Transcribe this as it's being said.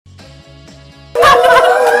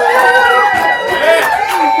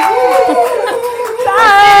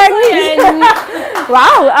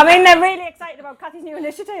Wow, I mean, they're really excited about Kathy's new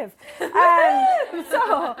initiative.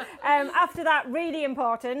 After that really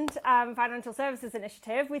important financial services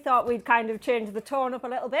initiative, we thought we'd kind of change the tone up a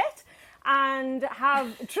little bit and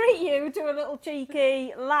treat you to a little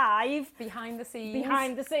cheeky live behind the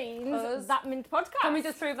scenes That Mint podcast. Can we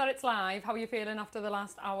just prove that it's live? How are you feeling after the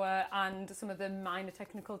last hour and some of the minor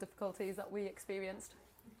technical difficulties that we experienced?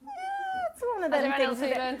 It's one of them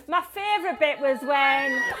things. My favourite bit was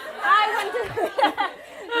when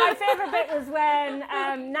my favourite bit was when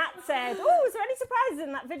Nat said, "Oh, was there any surprises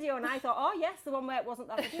in that video?" And I thought, "Oh yes, the one where it wasn't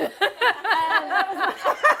that video."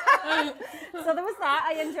 So there was that.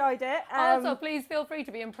 I enjoyed it. Also, please feel free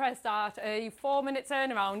to be impressed at a 4-minute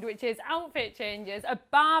turnaround, which is outfit changes, a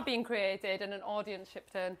bar being created, and an audience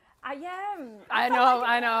shipped in. I am. I know.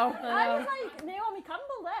 I was like Naomi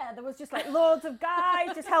Campbell there. There was just like loads of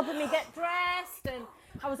guys just helping me get dressed, and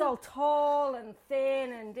I was all tall and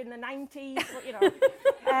thin and in the 90s, but you know.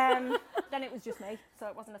 Then it was just me, so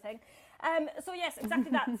it wasn't a thing. So yes,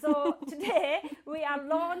 exactly that. So today we are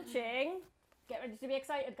launching. Get ready to be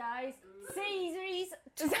excited, guys. Series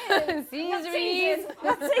 2. Not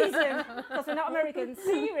season, because we're not American.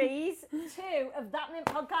 Series 2 of That Mint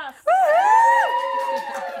podcast.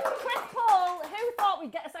 Chris Paul, who thought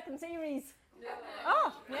we'd get a second series?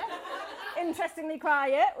 Oh, yeah. Interestingly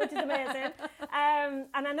quiet, which is amazing. And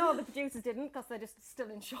I know the producers didn't because they're just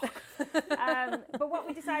still in shock. But what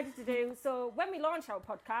we decided to do, so when we launched our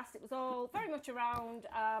podcast, it was all very much around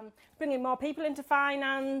bringing more people into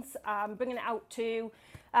finance, bringing it out to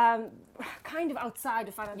kind of outside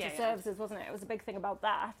of financial services, wasn't it? It was a big thing about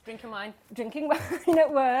that. Drinking wine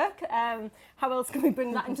at work. How else can we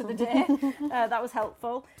bring that into the day? That was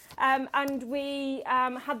helpful. And we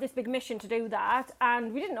had this big mission to do that,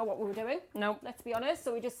 and we didn't know what we were doing. No. Let's be honest.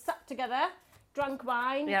 So we just sat together, drank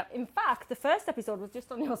wine. Yep. In fact, the first episode was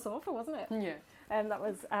just on your sofa, wasn't it? Yeah. That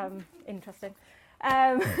was interesting.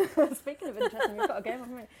 Speaking of interesting, we've got a game,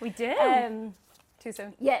 haven't we? We did. Too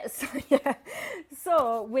soon. Yes. Yeah.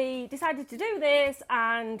 So we decided to do this,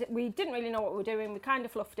 and we didn't really know what we were doing. We kind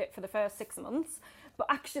of fluffed it for the first 6 months, but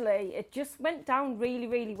actually it just went down really,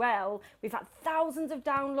 really well. We've had thousands of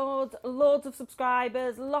downloads, loads of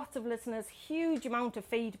subscribers, lots of listeners, huge amount of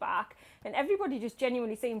feedback, and everybody just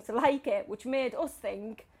genuinely seems to like it, which made us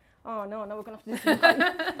think, oh no, we're going to have to do something.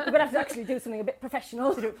 We're going to have to actually do something a bit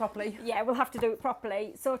professional to do it properly. Yeah, we'll have to do it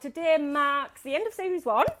properly. So today marks the end of Series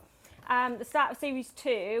 1. The start of Series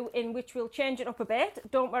 2, in which we'll change it up a bit.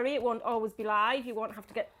 Don't worry, it won't always be live. You won't have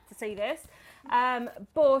to get to see this.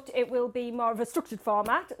 But it will be more of a structured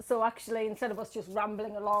format. So actually, instead of us just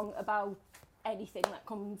rambling along about anything that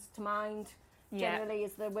comes to mind, generally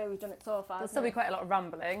is the way we've done it so far. There'll still be quite a lot of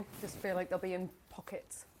rambling. Just feel like they'll be in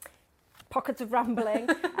pockets of rambling.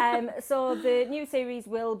 So the new series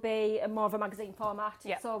will be more of a magazine format.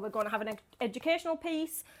 Yep. So we're going to have an educational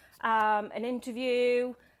piece, an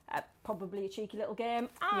interview, probably a cheeky little game,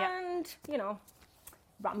 and, you know,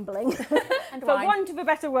 rambling, and for want of a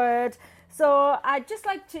better word. So I'd just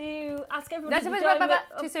like to ask everybody...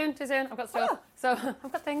 Too soon. I've got stuff. So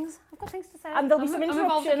I've got things to say. And there'll be some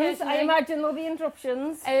interruptions. I imagine there'll be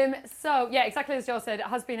interruptions. So, yeah, exactly as Jo said, it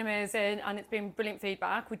has been amazing and it's been brilliant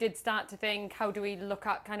feedback. We did start to think, how do we look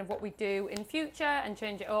at kind of what we do in future and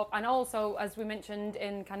change it up? And also, as we mentioned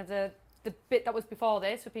in kind of the bit that was before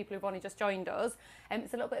this, for people who've only just joined us,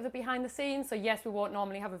 it's a little bit of a behind the scenes. So yes, we won't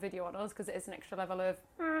normally have a video on us because it is an extra level of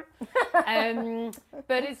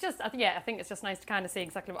but it's just, I think it's just nice to kind of see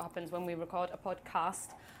exactly what happens when we record a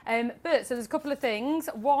podcast. But so there's a couple of things.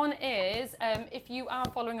 One is, if you are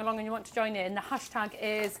following along and you want to join in, the hashtag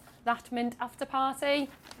is ThatMintAfterParty.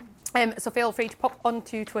 So feel free to pop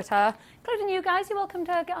onto Twitter, including you guys. You're welcome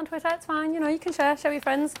to get on Twitter. It's fine. You know, you can share with your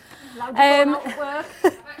friends.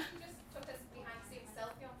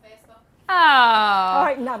 All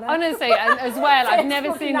right, Nana. Honestly, and as well, I've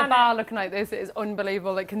never seen a bar looking like this. It is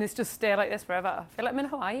unbelievable. Like, can this just stay like this forever? I feel like I'm in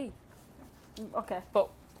Hawaii. Okay. But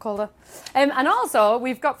colder. And also,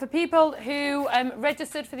 we've got, for people who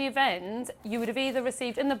registered for the event, you would have either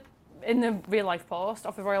received in the real life post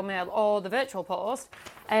off the Royal Mail or the virtual post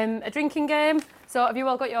a drinking game. So have you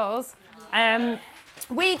all got yours?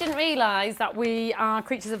 We didn't realise that we are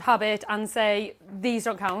creatures of habit and say these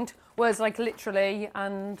don't count. Words like literally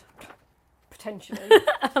and potentially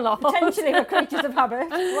a lot. Potentially we're creatures of habit,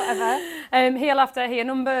 whatever. Here after here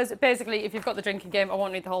numbers. Basically, if you've got the drinking game, I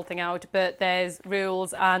won't read the whole thing out, but there's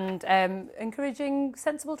rules and encouraging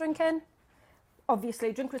sensible drinking.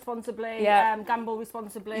 Obviously, drink responsibly, gamble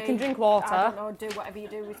responsibly. You can drink water. I don't know, do whatever you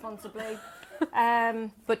do responsibly.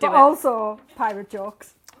 But do it. Also, pirate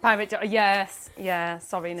jokes. Pirate joke. Yes. Yeah.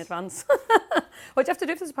 Sorry in advance. What do you have to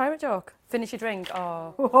do if there's a pirate joke? Finish your drink.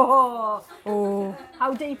 Oh. Oh.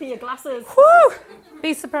 How deep are your glasses? Woo!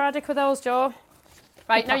 Be sporadic with those, Joe.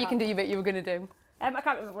 Right, now you can do your bit you were going to do. I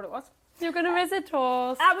can't remember what it was. You're going to raise a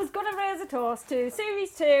toast. I was going to raise a toast to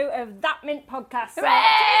Series 2 of That Mint podcast. Hooray!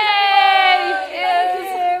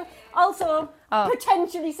 Thank you. Also, Oh.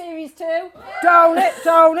 potentially Series 2. Don't it.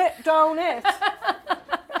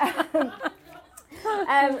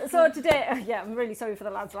 So today, I'm really sorry for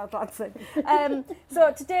the lads thing.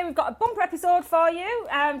 So today we've got a bumper episode for you,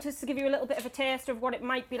 just to give you a little bit of a taste of what it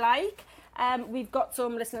might be like. We've got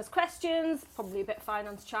some listeners' questions, probably a bit of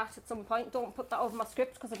finance chat at some point. Don't put that over my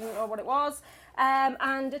script because I didn't know what it was.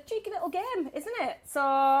 And a cheeky little game, isn't it?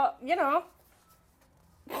 So, you know.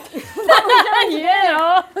 We're doing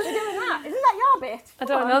that. Isn't that your bit? I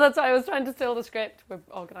don't know, that's why I was trying to steal the script. We're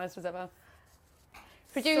organised as ever.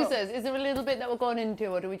 Producers, is there a little bit that we're going into,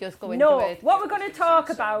 or do we just go into it? No, what we're going to talk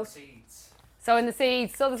about. Sowing the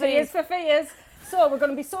seeds, sow the Fears seeds. for fears. So we're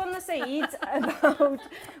going to be sowing the seeds about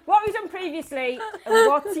what we've done previously and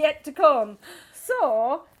what's yet to come.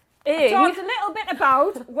 So, I talked a little bit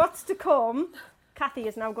about what's to come. Kathy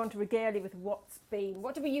is now going to regale you with what's been.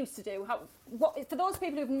 What did we used to do? For those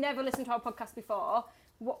people who've never listened to our podcast before,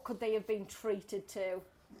 what could they have been treated to?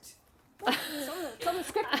 It's on the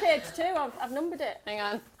script page too. I've numbered it. Hang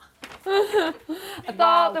on. I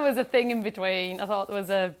thought there was a thing in between. I thought there was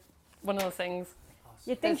one of those things.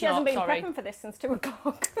 You'd think It's she hasn't not, been sorry. prepping for this since 2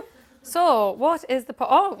 o'clock. So, what is the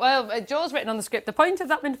Joe's written on the script. The point of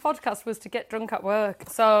that Mint podcast was to get drunk at work.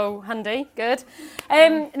 So, handy, good.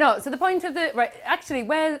 No, so the point of actually,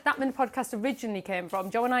 where that Mint podcast originally came from,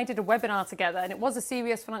 Joe and I did a webinar together, and it was a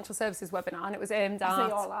serious financial services webinar, and it was aimed at...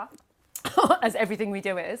 Say all that. as everything we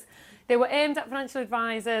do is. They were aimed at financial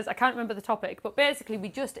advisors. I can't remember the topic, but basically we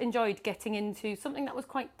just enjoyed getting into something that was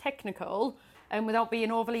quite technical and without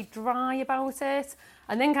being overly dry about it.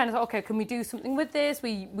 And then kind of thought, okay, can we do something with this?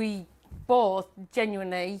 We both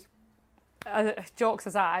genuinely, jokes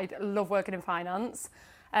aside, love working in finance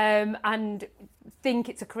and think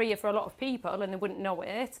it's a career for a lot of people and they wouldn't know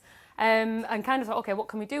it. And kind of thought, okay, what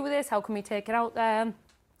can we do with this? How can we take it out there?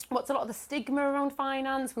 What's a lot of the stigma around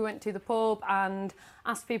finance? We went to the pub and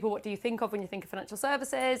asked people, what do you think of when you think of financial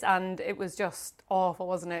services? And it was just awful,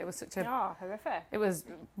 wasn't it? It was such a... Oh, horrific. It was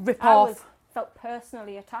rip-off. Felt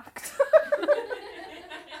personally attacked.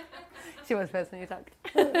 She was personally attacked.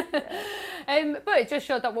 But it just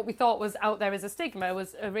showed that what we thought was out there as a stigma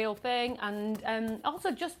was a real thing. And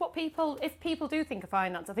also just what people, if people do think of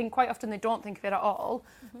finance, I think quite often they don't think of it at all.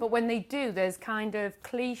 Mm-hmm. But when they do, there's kind of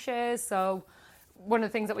cliches. So one of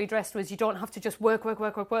the things that we addressed was you don't have to just work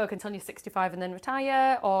until you're 65 and then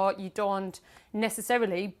retire, or you don't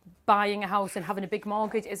necessarily buying a house and having a big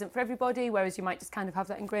mortgage isn't for everybody, whereas you might just kind of have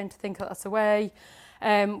that ingrained to think that that's the way.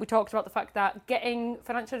 We talked about the fact that getting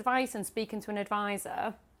financial advice and speaking to an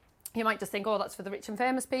advisor, you might just think, oh, that's for the rich and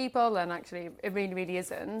famous people, and actually it really, really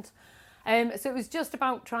isn't. So it was just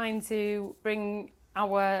about trying to bring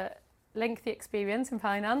our lengthy experience in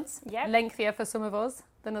finance, lengthier for some of us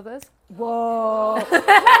than others. Whoa!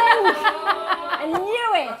 I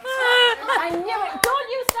knew it! Don't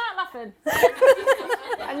you start laughing!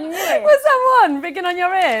 I knew it! Was that one picking on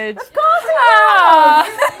your age? Of course it was!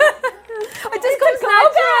 It just comes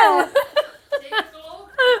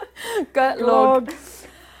natural! Gut lug.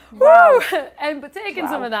 Wow. But taking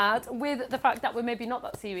some of that with the fact that we're maybe not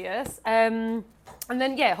that serious, and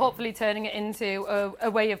then hopefully turning it into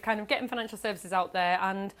a way of kind of getting financial services out there.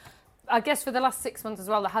 And I guess for the last 6 months as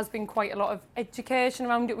well, there has been quite a lot of education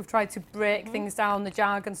around it. We've tried to break things down, the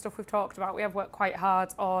jargon stuff we've talked about. We have worked quite hard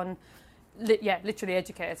on, literally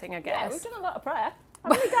educating, I guess. Yeah, we've done a lot of prep. How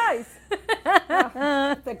many guys?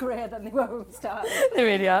 They're greater than they were when we started. They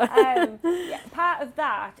really are. Part of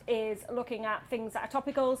that is looking at things that are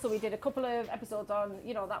topical. So we did a couple of episodes on,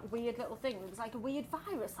 that weird little thing. It was like a weird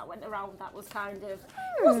virus that went around that was kind of,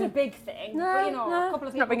 it wasn't a big thing, but a couple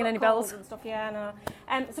of people not ringing any bells and stuff.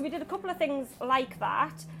 So we did a couple of things like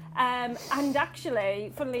that. And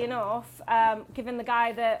actually, funnily enough, giving the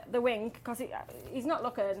guy the wink, because he's not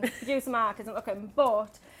looking, producer Mark isn't looking,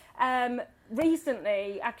 but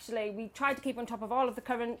recently, actually, we tried to keep on top of all of the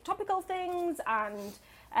current topical things and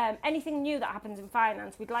anything new that happens in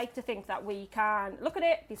finance. We'd like to think that we can look at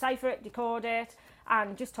it, decipher it, decode it,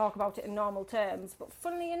 and just talk about it in normal terms. But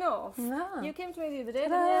funnily enough, you came to me the other day,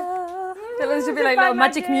 didn't you? There should be like little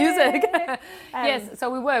magic music. Yes, so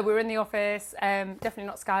we were in the office, definitely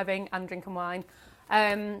not skiving and drinking wine.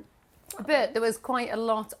 But there was quite a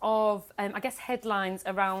lot of, I guess, headlines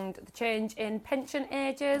around the change in pension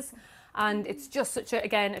ages And it's just such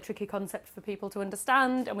a tricky concept for people to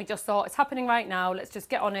understand. And we just thought, it's happening right now. Let's just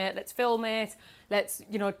get on it. Let's film it. Let's,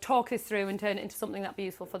 talk this through and turn it into something that'd be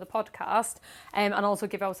useful for the podcast. And also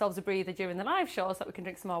give ourselves a breather during the live show so that we can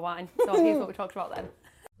drink some more wine. So here's what we talked about then.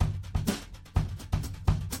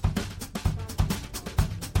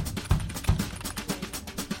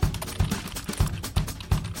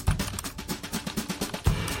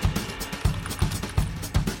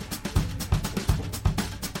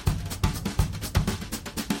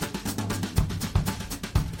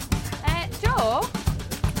 Joe?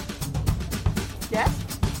 Yes?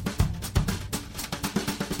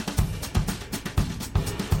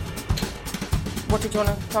 What did you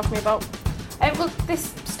want to talk to me about? Well,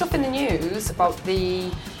 this stuff in the news about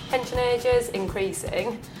the pension ages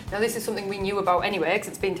increasing. Now, this is something we knew about anyway, because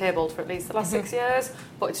it's been tabled for at least the last 6 years,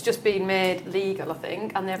 but it's just been made legal, I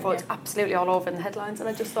think, and therefore it's absolutely all over in the headlines, and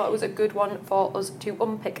I just thought it was a good one for us to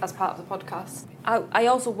unpick as part of the podcast. I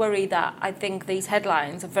also worry that I think these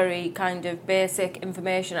headlines are very kind of basic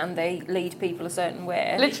information and they lead people a certain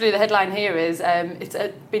way. Literally, the headline here is, it's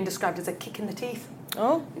been described as a kick in the teeth.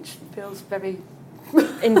 Oh. Which feels very...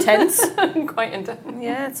 intense. Quite intense.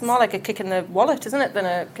 Yeah, it's more like a kick in the wallet, isn't it, than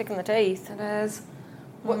a kick in the teeth. It is.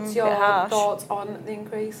 What's your thoughts on the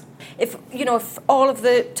increase? If all of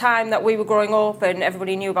the time that we were growing up and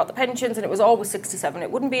everybody knew about the pensions and it was always 67,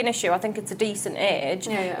 it wouldn't be an issue. I think it's a decent age.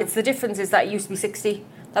 Yeah. It's the difference is that it used to be 60.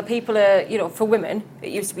 That people are, for women,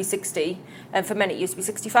 it used to be 60, and for men it used to be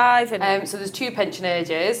 65. And so there's two pension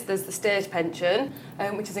ages. There's the state pension,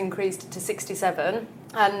 which has increased to 67,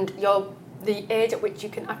 and the age at which you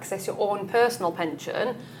can access your own personal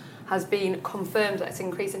pension has been confirmed that it's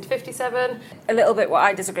increasing to 57. A little bit what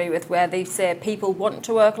I disagree with, where they say people want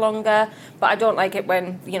to work longer, but I don't like it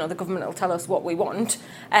when, the government will tell us what we want.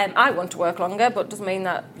 I want to work longer, but it doesn't mean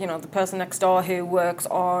that, the person next door who works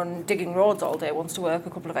on digging roads all day wants to work a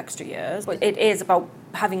couple of extra years. But it is about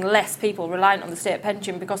having less people reliant on the state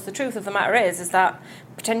pension, because the truth of the matter is that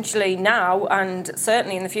potentially now and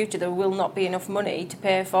certainly in the future there will not be enough money to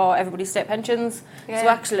pay for everybody's state pensions. Yeah. So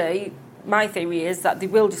actually, my theory is that they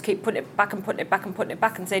will just keep putting it back and putting it back and putting it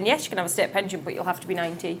back and saying, yes, you can have a state pension, but you'll have to be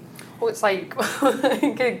 90. Well, it's like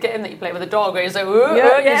getting that you play with a dog where you're just like,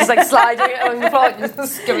 you're just like sliding it on the floor,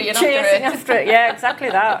 just scurrying after it. Yeah,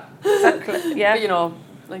 exactly that. Exactly, yeah. But,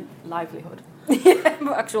 like livelihood. Yeah,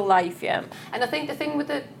 but actual life, yeah. And I think the thing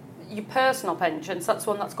with your personal pensions, that's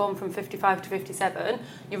one that's gone from 55 to 57.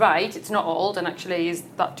 You're right, it's not old, and actually is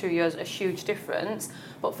that 2 years a huge difference.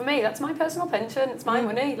 But for me, that's my personal pension, it's my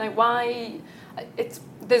money. Like, why?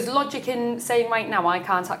 There's logic in saying right now I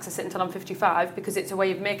can't access it until I'm 55, because it's a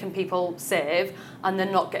way of making people save and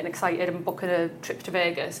then not getting excited and booking a trip to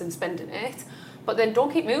Vegas and spending it. But then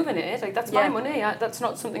don't keep moving it. Like, that's my money. That's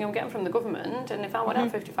not something I'm getting from the government. And if I want to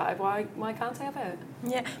have 55, why can't I have it?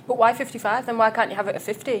 Yeah, but why 55? Then why can't you have it at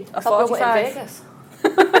 50 or 45? Vegas.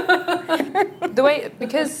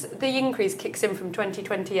 Because the increase kicks in from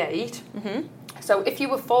 2028. Mm-hmm. So if you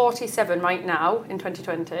were 47 right now in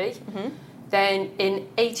 2020, then in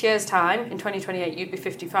 8 years' time, in 2028, you'd be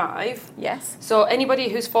 55. Yes. So anybody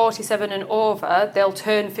who's 47 and over, they'll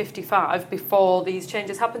turn 55 before these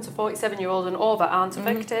changes happen. So 47-year-olds and over aren't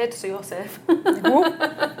affected, so you're safe.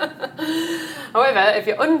 However, if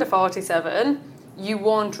you're under 47, you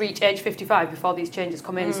won't reach age 55 before these changes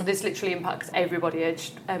come in. So this literally impacts everybody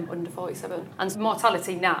aged under 47. And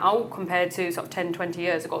mortality now, compared to sort of 10, 20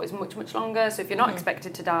 years ago, is much, much longer. So if you're not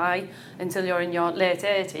expected to die until you're in your late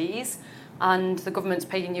 80s, and the government's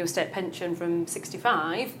paying you a state pension from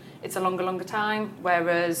 65, it's a longer time,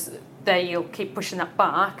 whereas they'll keep pushing that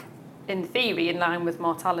back, in theory, in line with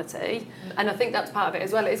mortality. And I think that's part of it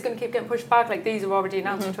as well. It's going to keep getting pushed back. Like, these are already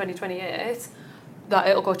announced for 2028, that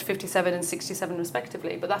it'll go to 57 and 67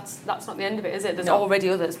 respectively, but that's not the end of it, is it? There's already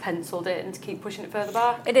others penciled in to keep pushing it further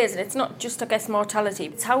back. It is, and it's not just, I guess, mortality.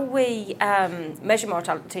 It's how we measure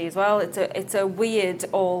mortality as well. It's a weird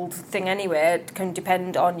old thing anyway. It can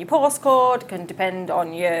depend on your postcode, can depend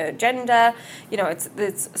on your gender.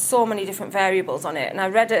 There's so many different variables on it. And I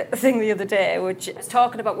read a thing the other day which was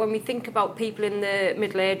talking about when we think about people in the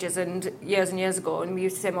Middle Ages and years ago, and we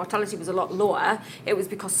used to say mortality was a lot lower, it was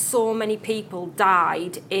because so many people died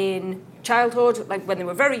in childhood, like when they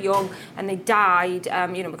were very young, and they died,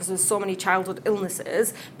 because there was so many childhood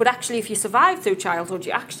illnesses. But actually, if you survived through childhood,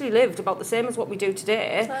 you actually lived about the same as what we do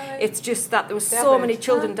today. Right. It's just that there was so many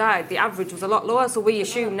children died. The average was a lot lower, so we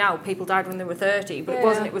assume now people died when they were 30, but it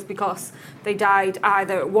wasn't. It was because they died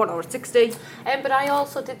either at 1 or at 60. But I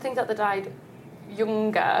also did think that they died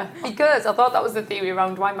younger, because I thought that was the theory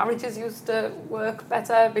around why marriages used to work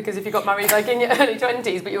better, because if you got married like in your early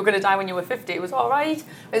 20s but you were going to die when you were 50, it was all right.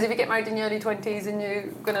 Whereas if you get married in your early 20s and you're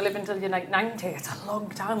going to live until you're like 90, it's a long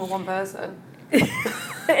time with one person.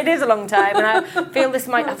 It is a long time, and I feel this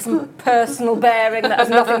might have some personal bearing that has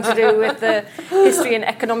nothing to do with the history and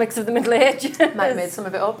economics of the Middle Ages. Might have made some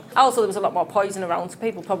of it up. Also, there was a lot more poison around, so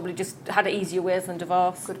people probably just had it easier ways than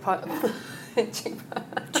divorce. Good point.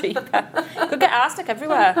 Cheaper. Could get arsenic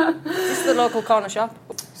everywhere. Just the local corner shop.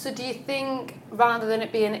 So do you think, rather than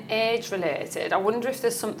it being age related, I wonder if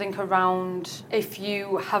there's something around if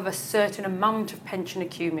you have a certain amount of pension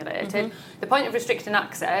accumulated. The point of restricting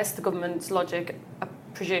access, the government's logic, I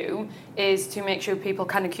presume, is to make sure people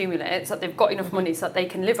can accumulate so that they've got enough money so that they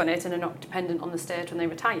can live on it and are not dependent on the state when they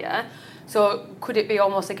retire. So could it be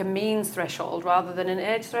almost like a means threshold rather than an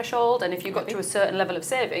age threshold? And if you got to a certain level of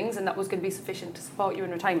savings and that was going to be sufficient to support you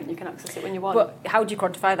in retirement, you can access it when you want. But how do you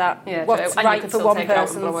quantify that? Yeah, what's and right you could for still one take it out and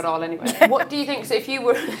person? blow it all anyway. What do you think? So if you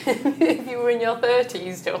were in your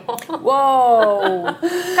 30s, Dawn, Whoa!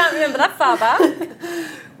 Can't remember that far back.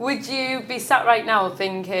 would you be sat right now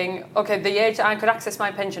thinking, okay, the age that I could access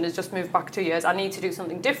my pension has just moved back 2 years, I need to do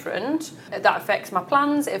something different that affects my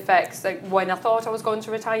plans, it affects like when I thought I was going to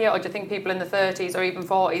retire? Or do you think people in the 30s or even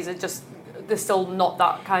 40s are just, there's still not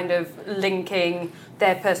that kind of linking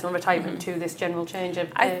their personal retirement to this general change of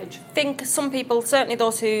age? I think some people, certainly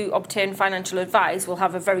those who obtain financial advice, will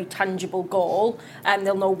have a very tangible goal, and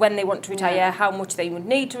they'll know when they want to retire, how much they would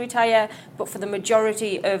need to retire. But for the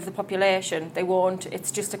majority of the population, they won't.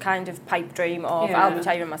 It's just a kind of pipe dream of I'll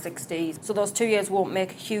retire in my 60s. So those 2 years won't make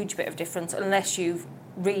a huge bit of difference unless you've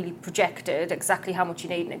really projected exactly how much you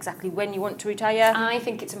need and exactly when you want to retire. I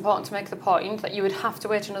think it's important to make the point that you would have to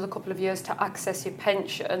wait another couple of years to access your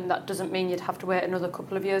pension. That doesn't mean you'd have to wait another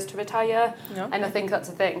couple of years to retire. No. And I think that's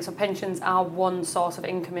the thing. So pensions are one source of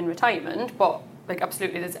income in retirement, but like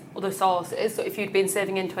absolutely there's other sources. So if you'd been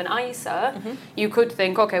saving into an ISA, you could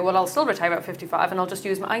think, okay, well I'll still retire at 55 and I'll just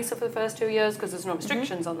use my ISA for the first 2 years because there's no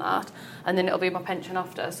restrictions on that, and then it'll be my pension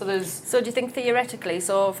after. So do you think theoretically,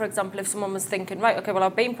 so for example, if someone was thinking, right, okay, well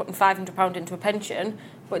I've been putting £500 into a pension,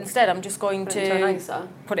 but instead I'm just going put to it into an ISA.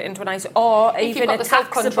 Put it into an ISA, or If even you've got a the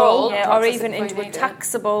self-control, taxable, or access even it before into you a need it.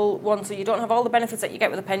 taxable one, so you don't have all the benefits that you get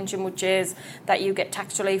with a pension, which is that you get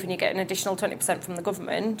tax relief and you get an additional 20% from the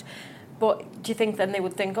government. But do you think then they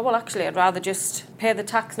would think, oh well, actually I'd rather just pay the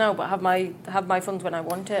tax now but have my funds when I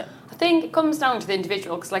want it? I think it comes down to the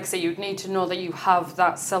individual, because like I say, you'd need to know that you have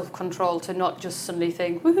that self-control to not just suddenly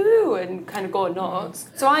think woohoo and kind of go nuts.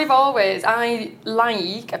 So I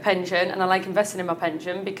like a pension and I like investing in my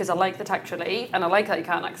pension because I like the tax relief and I like that you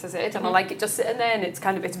can't access it and I like it just sitting there, and it's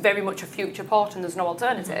very much a future pot and there's no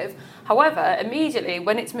alternative. However, immediately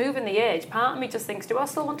when it's moving the age, part of me just thinks, do I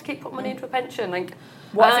still want to keep putting money into a pension? Like,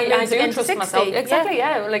 What if it I moves do again to trust 60? myself. Exactly,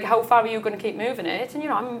 yeah. Like, how far are you going to keep moving it? And, you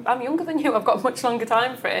know, I'm younger than you. I've got a much longer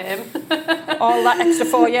time frame. All that extra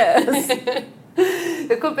 4 years.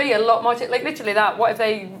 There could be a lot more, like, literally that. What if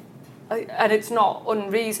they, and it's not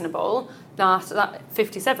unreasonable, that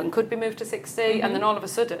 57 could be moved to 60, and then all of a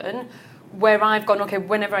sudden, where I've gone, okay,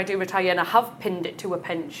 whenever I do retire and I have pinned it to a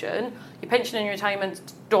pension, your pension and your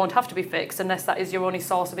retirement don't have to be fixed unless that is your only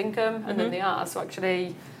source of income, and then they are. So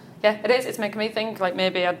actually, yeah, it is. It's making me think, like,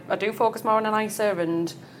 maybe I do focus more on an ISA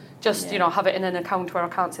and just, you know, have it in an account where I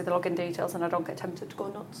can't see the login details and I don't get tempted to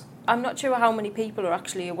go nuts. I'm not sure how many people are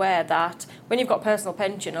actually aware that when you've got personal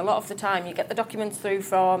pension, a lot of the time you get the documents through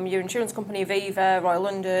from your insurance company, Aviva, Royal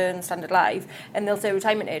London, Standard Life, and they'll say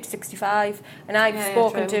retirement age 65. And I've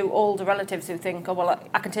spoken to older relatives who think, oh, well,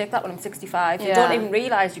 I can take that when I'm 65. You don't even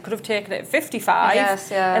realise you could have taken it at 55.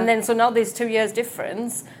 Yes, yeah. And then so now there's 2 years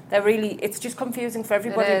difference. It's just confusing for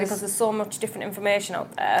everybody because there's so much different information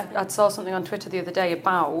out there. I saw something on Twitter the other day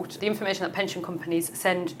about the information that pension companies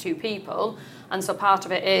send to people, and so part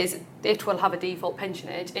of it is it will have a default pension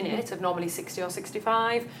age in it of normally 60 or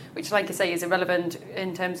 65, which, like I say, is irrelevant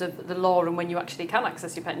in terms of the law and when you actually can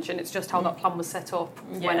access your pension. It's just how that plan was set up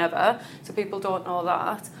whenever, so people don't know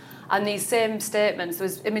that. And these same statements, there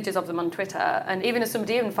was images of them on Twitter, and even as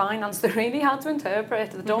somebody in finance, they're really hard to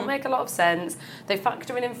interpret. They don't make a lot of sense. They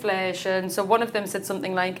factor in inflation. So one of them said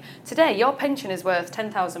something like, today your pension is worth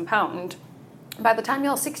 £10,000. By the time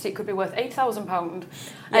you're 60, it could be worth £8,000.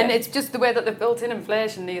 And it's just the way that they've built in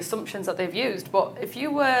inflation, the assumptions that they've used. But if you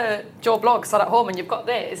were Joe Bloggs sat at home and you've got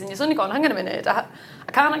this, and you're suddenly going, hang on a minute, I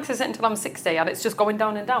can't access it until I'm 60, and it's just going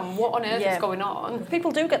down and down. What on earth is going on? People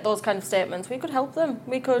do get those kind of statements. We could help them.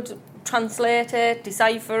 We could translate it,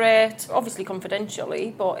 decipher it, obviously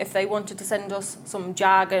confidentially, but if they wanted to send us some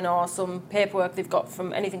jargon or some paperwork they've got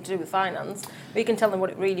from anything to do with finance, we can tell them what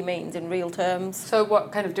it really means in real terms. So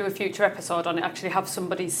what, kind of do a future episode on it, actually have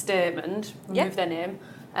somebody's statement, remove their name,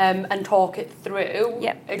 and talk it through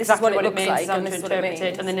exactly what it means, like, how and to this is what it interpret it,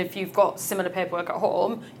 means. and then if you've got similar paperwork at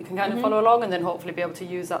home, you can kind of follow along and then hopefully be able to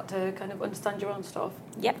use that to kind of understand your own stuff.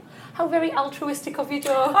 Yep. How very altruistic of you,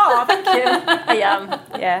 Jo. Oh, thank you. I am.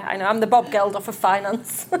 Yeah, I know. I'm the Bob Geldof of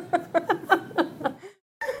finance.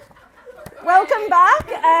 Welcome back.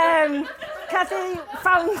 Cathy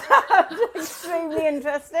found that extremely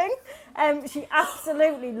interesting. She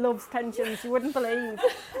absolutely loves pensions, you wouldn't believe.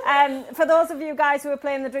 For those of you guys who are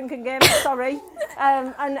playing the drinking game, sorry.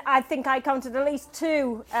 And I think I counted at least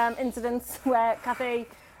 2 incidents where Cathy,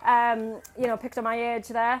 picked on my age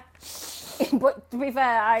there. But to be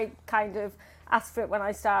fair, I kind of asked for it when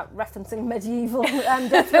I start referencing medieval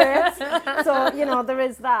death rates. So, there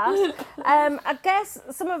is that. I guess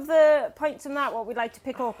some of the points from that, what we'd like to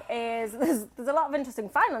pick up is there's a lot of interesting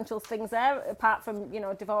financial things there, apart from,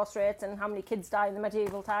 divorce rates and how many kids die in the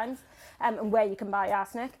medieval times, and where you can buy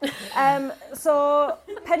arsenic. So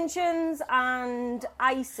pensions and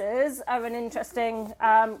ISAs are an interesting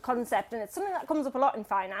concept, and it's something that comes up a lot in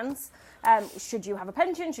finance. Should you have a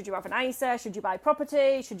pension? Should you have an ISA? Should you buy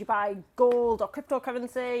property? Should you buy gold or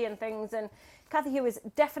cryptocurrency and things? And Cathy, who is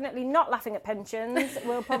definitely not laughing at pensions,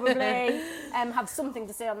 will probably have something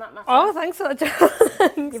to say on that matter. Oh, thanks for that,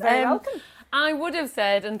 Jo. You're very welcome. I would have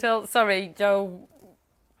said until, sorry, Jo,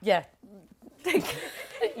 yeah.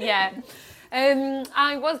 Yeah.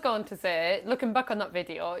 I was going to say, looking back on that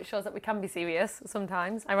video, it shows that we can be serious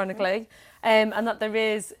sometimes, ironically, and that there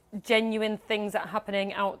is genuine things that are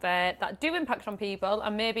happening out there that do impact on people,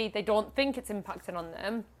 and maybe they don't think it's impacting on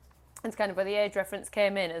them. It's kind of where the age reference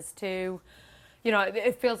came in, as to,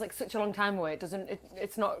 it feels like such a long time away.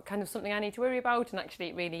 It's not kind of something I need to worry about, and actually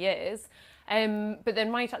it really is. But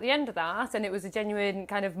then right at the end of that, and it was a genuine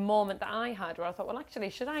kind of moment that I had where I thought, well, actually,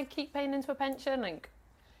 should I keep paying into a pension? Like,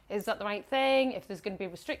 is that the right thing? If there's going to be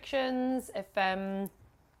restrictions, if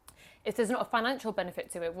there's not a financial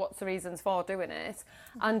benefit to it, what's the reasons for doing it?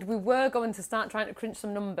 And we were going to start trying to crunch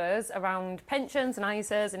some numbers around pensions and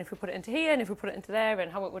ISAs, and if we put it into here and if we put it into there,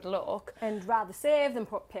 and how it would look. And rather save than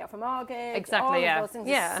pay off a mortgage. Exactly, all of those things.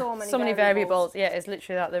 Yeah, So many variables. Yeah, it's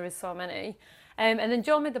literally that. There is so many. And then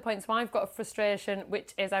Jo made the point, so I've got a frustration,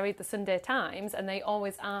 which is I read the Sunday Times, and they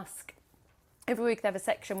always ask, every week they have a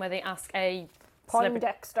section where they ask a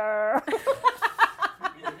Poindexter.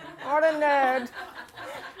 What a nerd.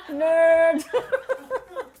 Nerd.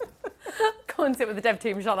 Go and sit with the dev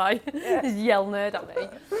team, shall I? Yeah. Just yell nerd at me.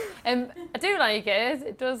 I do like it.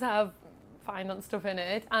 It does have finance stuff in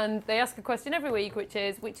it. And they ask a question every week, which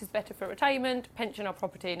is better for retirement, pension or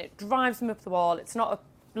property? And it drives them up the wall. It's not a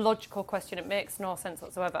logical question. It makes no sense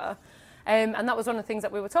whatsoever. And that was one of the things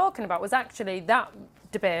that we were talking about, was actually that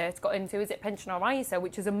debate got into, is it pension or ISA,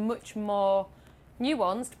 which is a much more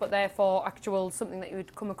nuanced, but therefore actual something that you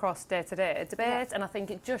would come across day-to-day debate. Yeah. And I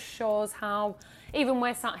think it just shows how, even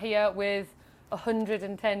we're sat here with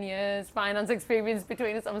 110 years finance experience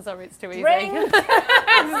between us. I'm sorry, it's too easy.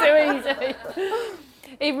 It's too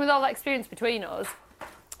easy. Even with all that experience between us,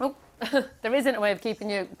 there isn't a way of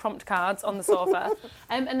keeping your prompt cards on the sofa,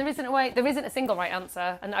 and there isn't a single right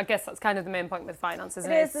answer. And I guess that's kind of the main point with finance,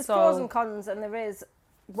 isn't it? There's pros and cons, and there is,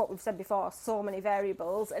 what we've said before, so many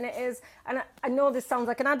variables, and it is, and I know this sounds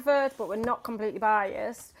like an advert, but we're not completely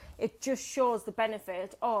biased. It just shows the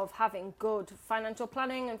benefit of having good financial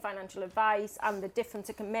planning and financial advice, and the difference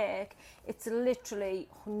it can make. It's literally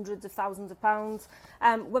hundreds of thousands of pounds.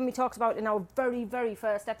 When we talked about in our very, very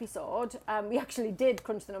first episode, we actually did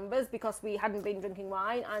crunch the numbers because we hadn't been drinking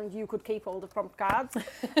wine, and you could keep hold of prompt cards.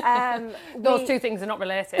 Those two things are not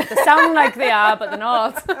related. They sound like they are, but they're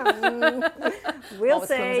not. We'll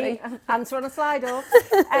see. Answer on a Slido.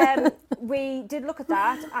 We did look at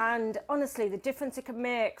that, and honestly, the difference it can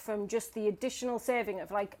make from just the additional saving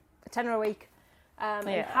of like a tenner a week, and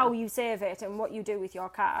how you save it and what you do with your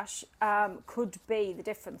cash, could be the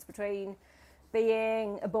difference between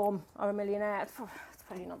being a bum or a millionaire. It's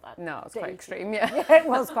probably not that. No, it's quite extreme, yeah. It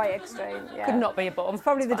was quite extreme, yeah. Could not be a bum. It's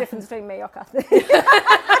probably the difference between me or Cathy.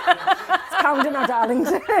 It's Camden or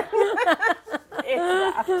Darlington.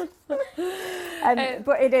 It's that.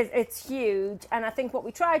 But it's huge, and I think what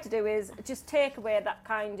we try to do is just take away that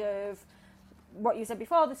kind of, what you said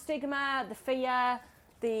before, the stigma, the fear,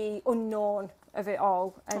 the unknown of it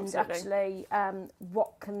all, and actually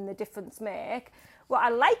what can the difference make. What I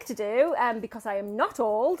like to do, because I am not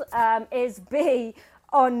old, is be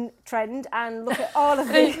on trend and look at all of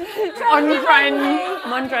the On trend.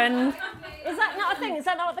 I'm on trend. Is that not a thing? Is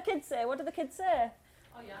that not what the kids say? What do the kids say?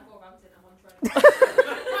 Oh yeah, I go around it, I'm on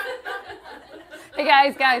trend. Hey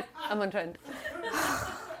guys, I'm on trend.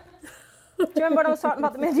 Do you remember when I was talking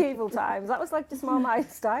about the medieval times? That was like just more my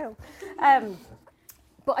style.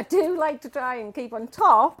 But I do like to try and keep on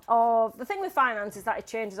top of the thing with finance is that it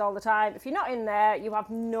changes all the time. If you're not in there, you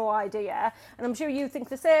have no idea. And I'm sure you think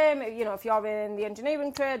the same. You know, if you're in the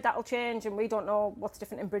engineering trade, that'll change, and we don't know what's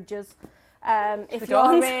different in bridges. If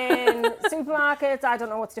you're in supermarkets, I don't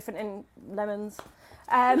know what's different in lemons.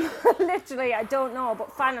 Literally, I don't know,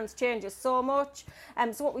 but finance changes so much.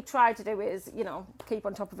 So what we try to do is, you know, keep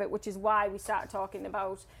on top of it, which is why we started talking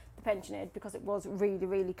about the pension aid, because it was really,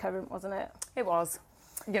 really current, wasn't it? It was.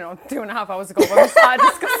 You know, 2.5 hours ago when we started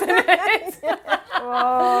discussing it.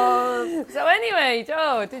 Oh. So anyway,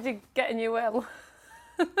 Joe, did you get a new will?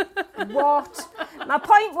 What? My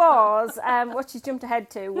point was, what she's jumped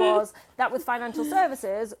ahead to was that with financial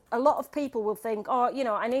services, a lot of people will think, oh, you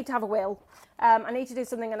know, I need to have a will. I need to do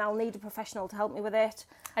something and I'll need a professional to help me with it.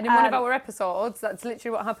 And in one of our episodes, that's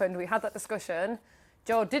literally what happened. We had that discussion.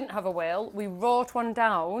 Joe didn't have a will. We wrote one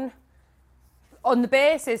down on the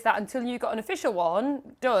basis that until you got an official one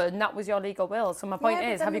done, that was your legal will. So my point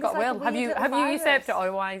is, have you got a will? Have you usurped it,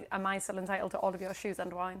 or am I still entitled to all of your shoes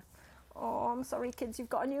and wine? Oh, I'm sorry, kids, you've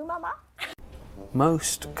got a new mama.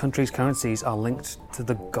 Most countries' currencies are linked to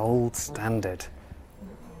the gold standard.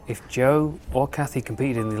 If Joe or Kathy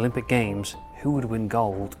competed in the Olympic Games, who would win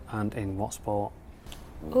gold and in what sport?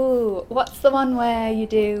 Ooh, what's the one where you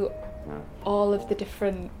do all of the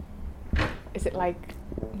different... Is it like...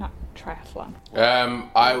 not triathlon?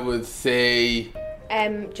 I would say...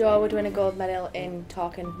 Joe would win a gold medal in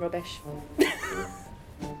talking rubbish.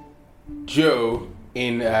 Joe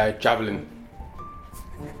in javelin.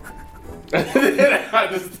 I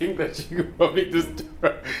just think that she could probably just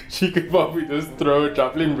throw a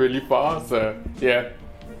javelin really far, so yeah.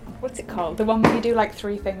 What's it called? The one where you do like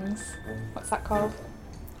 3 things. What's that called?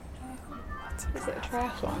 Is it a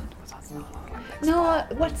triathlon? No,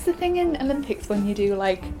 what's the thing in Olympics when you do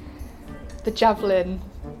like the javelin,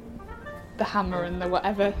 the hammer and the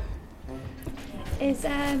whatever? Is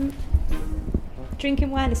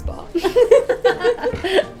drinking wine a sport?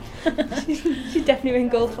 She'd definitely win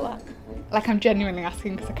gold for that. Like, I'm genuinely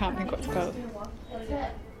asking because I can't think what it's called.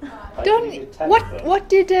 What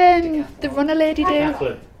did the runner lady do?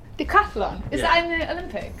 Decathlon. Decathlon? Is Yeah. that in the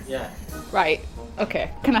Olympics? Yeah. Right,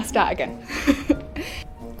 okay. Can I start again?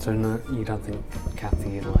 So no, you don't think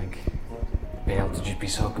Kathy would like be able to just be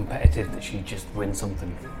so competitive that she'd just win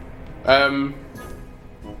something? I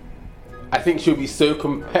think she'll be so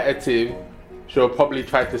competitive, she'll probably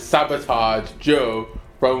try to sabotage Joe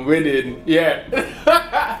from winning. Yeah.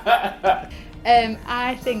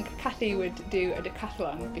 I think Kathy would do a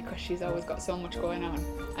decathlon because she's always got so much going on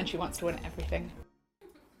and she wants to win everything.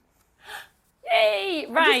 Yay! I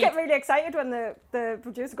Right. just get really excited when the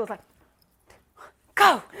producer goes like,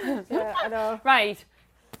 Go! yeah, I know. Right.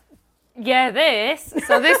 Yeah, this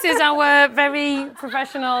is our very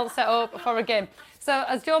professional setup for a game. So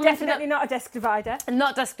as Joe mentioned, Definitely not a desk divider.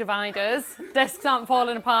 not desk dividers. Desks aren't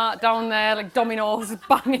falling apart down there like dominoes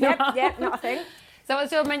banging around. Yep, not a thing. So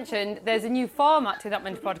as Joe mentioned, there's a new format to That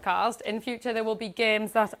Meant podcast. In future, there will be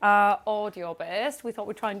games that are audio-based. We thought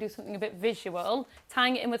we'd try and do something a bit visual,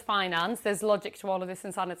 tying it in with finance. There's logic to all of this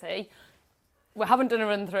insanity. We haven't done a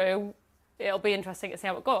run-through. It'll be interesting to see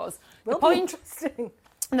how it goes. Will be interesting.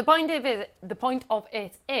 And the point of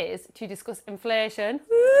it is to discuss inflation.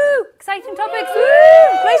 Woo! Exciting topics. Woo!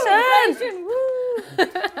 Inflation. Woo!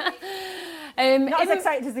 Not as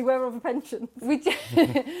excited as they were over pensions. Which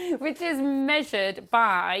is measured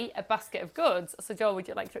by a basket of goods. So, Joe, would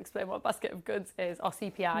you like to explain what a basket of goods is, or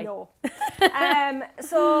CPI? No.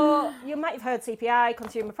 So you might have heard CPI,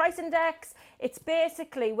 Consumer Price Index. It's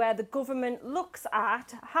basically where the government looks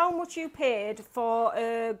at how much you paid for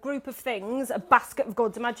a group of things, a basket of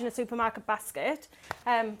goods. Imagine a supermarket basket.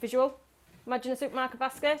 Visual. Imagine a supermarket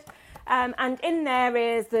basket. And in there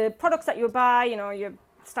is the products that you would buy, you know, your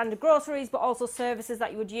standard groceries, but also services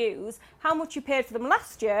that you would use, how much you paid for them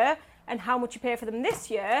last year and how much you pay for them this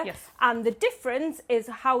year. Yes. And the difference is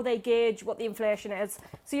how they gauge what the inflation is.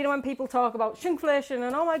 So, you know, when people talk about shrinkflation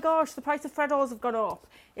and, oh my gosh, the price of Freddos have gone up,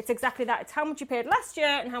 it's exactly that. It's how much you paid last year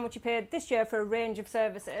and how much you paid this year for a range of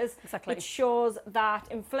services. Exactly. Which shows that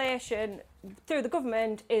inflation through the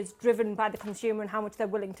government is driven by the consumer and how much they're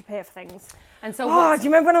willing to pay for things. And so, Oh, do you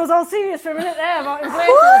remember when I was all serious for a minute there about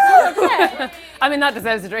inflation? I mean, that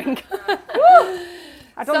deserves a drink.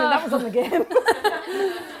 I don't think that was on the game.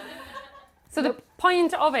 So the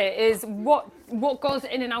point of it is, what what goes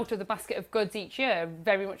in and out of the basket of goods each year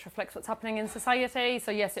very much reflects what's happening in society. So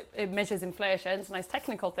yes, it measures inflation. It's a nice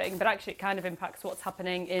technical thing, but actually it kind of impacts what's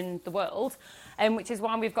happening in the world, which is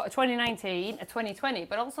why we've got a 2019, a 2020,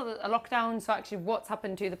 but also a lockdown. So actually what's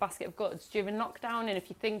happened to the basket of goods during lockdown, and if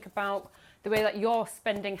you think about the way that your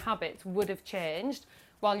spending habits would have changed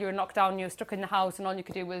while you were in lockdown, you were stuck in the house and all you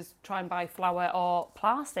could do was try and buy flour or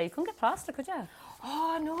plaster. You couldn't get plaster, could you?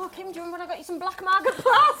 Oh no, Kim, do you remember when I got you some black market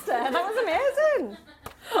plaster? That was amazing.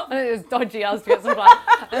 And it was dodgy as to get some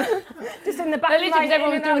plaster. Just in the back At of least my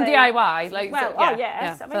everyone was doing DIY. Like, Well, so, oh yeah,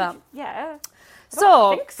 yes, for I mean, that. yeah.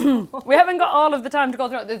 So, we haven't got all of the time to go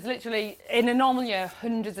through it. There's literally, in a normal year,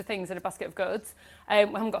 hundreds of things in a basket of goods. We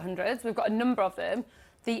haven't got hundreds, we've got a number of them.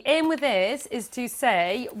 The aim with this is to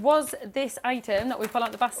say, was this item that we pull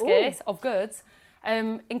out the basket of goods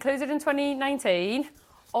included in 2019,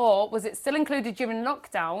 or was it still included during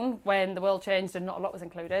lockdown when the world changed and not a lot was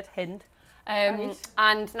included? Hint. Right.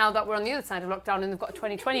 And now that we're on the other side of lockdown and they've got a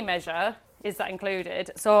 2020 measure, is that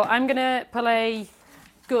included? So I'm going to pull a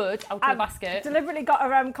good out of the basket. Deliberately got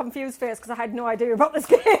a confused face because I had no idea about this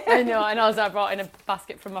game. I know, so I brought in a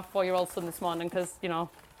basket from my 4-year-old son this morning because, you know,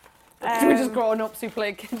 we're just growing up who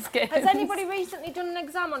play kids games. Has anybody recently done an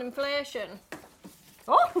exam on inflation?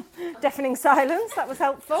 Oh, deafening silence, that was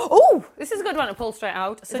helpful. Oh, this is a good one to pull straight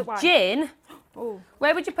out. So it wine? gin, Oh.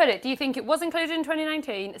 where would you put it? Do you think it was included in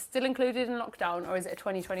 2019, still included in lockdown, or is it a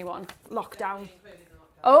 2021? Lockdown.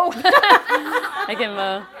 Oh, I give him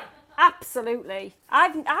a... Absolutely. I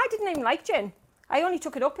didn't even like gin. I only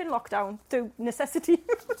took it up in lockdown through necessity.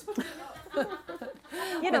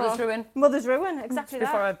 You know, Mother's ruin, exactly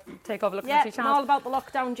Before that. I take over looking Yeah, at each I'm other. all about the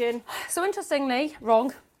lockdown gin. So interestingly,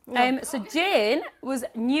 wrong. So gin was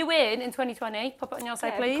new in 2020. Pop it on your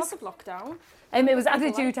side, please. Because of lockdown. It was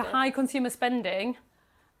added People due to liked it. high consumer spending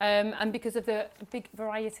and because of the big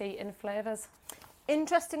variety in flavours.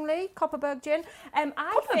 Interestingly, Copperberg gin. I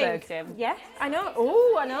Copperberg think, gin? Yeah, I know.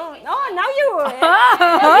 Oh, I know. Oh, now you were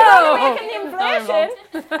making the inflation.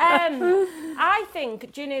 I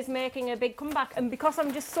think gin is making a big comeback, and because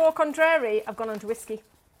I'm just so contrary, I've gone on to whiskey.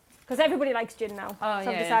 Because everybody likes gin now. Oh, so I've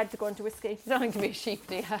yeah. decided to go into whiskey. You don't like to be a sheep,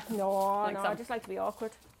 do you? No, Like no, some. I just like to be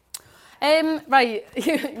awkward. Right,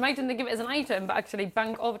 you might think of it as an item, but actually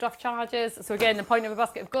bank overdraft charges. So again, the point of a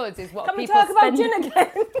basket of goods is what Can are we people talk about spending. gin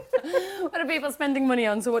again? What are people spending money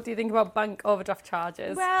on? So what do you think about bank overdraft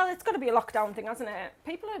charges? Well, it's got to be a lockdown thing, hasn't it?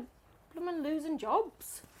 People are blooming losing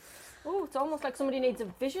jobs. Oh, it's almost like somebody needs a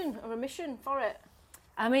vision or a mission for it.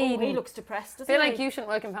 I mean, he looks depressed, I doesn't feel he? like you shouldn't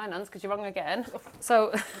work in finance because you're wrong again.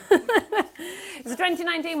 So it's a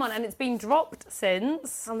 2019 one and it's been dropped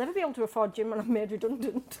since. I'll never be able to afford gym when I'm made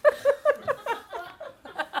redundant.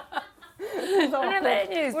 I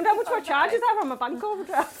wonder how much more charges I have on my bank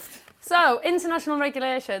overdraft. So, international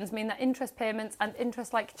regulations mean that interest payments and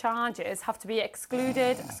interest-like charges have to be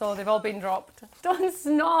excluded, so they've all been dropped. Don't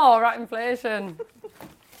snore at inflation.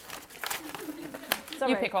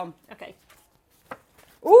 Sorry. You pick one. Okay.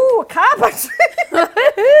 Ooh, a car battery.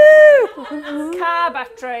 Car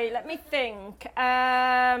battery. Let me think.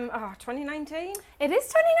 2019. It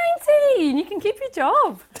is 2019. You can keep your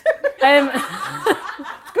job.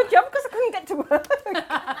 Good job because I couldn't get to work.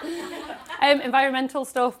 Environmental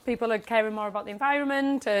stuff. People are caring more about the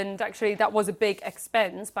environment, and actually that was a big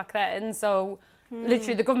expense back then. So,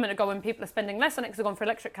 literally, the government are going. People are spending less on it because they're going for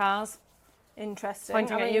electric cars. Interesting.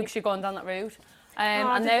 Pointing at you because you're going down that route. I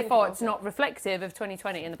And did think therefore, about it's it. not reflective of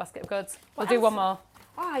 2020 in the basket of goods. We'll What do else? one more.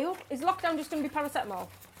 Oh, I hope. Is lockdown just going to be paracetamol?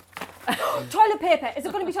 Toilet paper. Is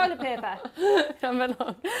it going to be toilet paper? I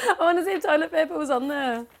want to see if toilet paper was on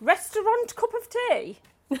there. Restaurant cup of tea.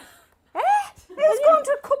 Who's going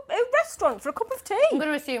to a restaurant for a cup of tea? I'm going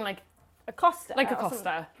to assume like A Costa. a or something.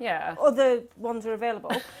 Costa, yeah. Other ones are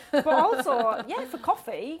available. But also, yeah, for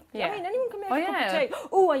coffee. Yeah. I mean, anyone can make Oh, a cup yeah. of tea.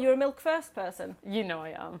 Oh, are you a milk first person? You know I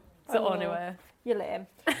am. It's the only way. You're lame.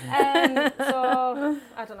 So,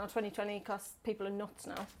 I don't know, 2020, because people are nuts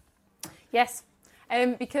now. Yes,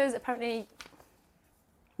 because apparently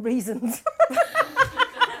Reasons.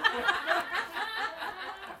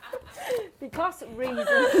 Because reasons.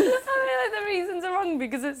 I feel like the reasons are wrong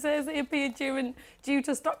because it says it appeared due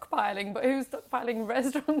to stockpiling, but who's stockpiling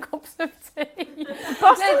restaurant cups of tea?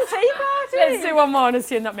 Boston Tea Party. Let's do one more and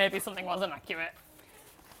assume that maybe something wasn't accurate.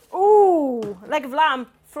 Ooh, leg of lamb,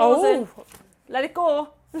 frozen. Oh. Let it go.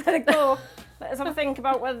 Let it go. Let us have a think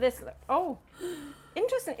about whether this... Oh,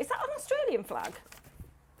 interesting. Is that an Australian flag?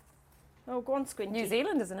 Oh, go on, Squinty. New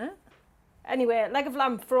Zealand, isn't it? Anyway, leg of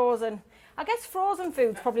lamb, frozen. I guess frozen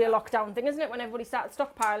food's probably a lockdown thing, isn't it? When everybody started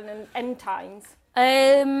stockpiling in end times.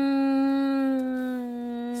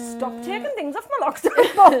 stop taking things off my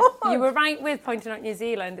lockdown board. You were right with pointing out New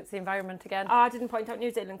Zealand. It's the environment again. I didn't point out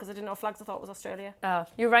New Zealand because I didn't know flags. I thought it was Australia. Oh,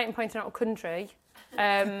 you were right in pointing out a country.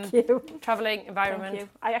 Thank you. Travelling, environment. Thank you.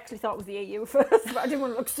 I actually thought it was the EU first, but I didn't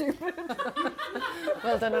want to look stupid.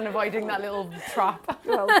 Well done on avoiding that little trap.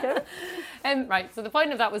 You're welcome. Right, so the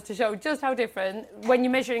point of that was to show just how different, when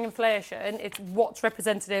you're measuring inflation, it's what's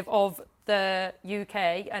representative of the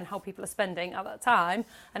UK and how people are spending at that time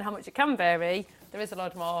and how much it can vary. There is a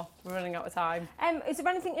lot more. We're running out of time. Is there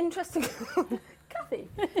anything interesting... Kathy,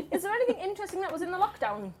 is there anything interesting that was in the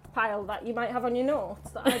lockdown pile that you might have on your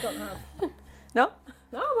notes that I don't have? No?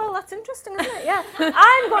 Oh, well, that's interesting, isn't it? Yeah.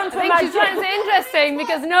 I'm going to I think she's trying to say interesting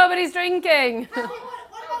because nobody's drinking. What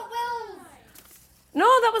about Wills? No,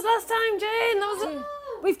 that was last time, Jane. That was.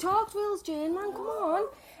 We've talked Wills, Jane, man, come on.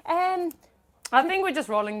 I think we're just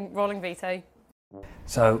rolling VT.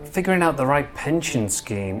 So, figuring out the right pension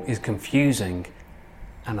scheme is confusing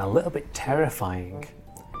and a little bit terrifying.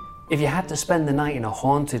 If you had to spend the night in a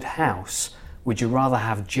haunted house, would you rather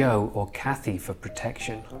have Joe or Kathy for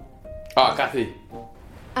protection? Oh, Kathy.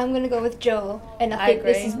 I'm going to go with Joe, and I think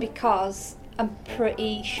this is because I'm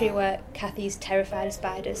pretty sure Kathy's terrified of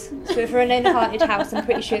spiders. So if we're in a haunted house, I'm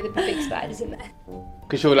pretty sure there'd be big spiders in there.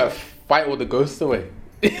 Because she'll like fight all the ghosts away.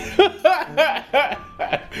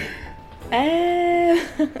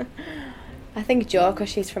 I think Jo, because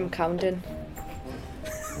she's from Camden.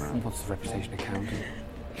 What's the reputation of Camden?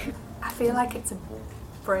 I feel like it's a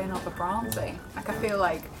brain over brawn thing. Like, I feel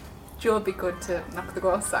like Joe would be good to knock the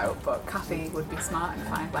ghosts out, but Kathy would be smart and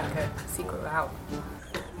find like a secret route.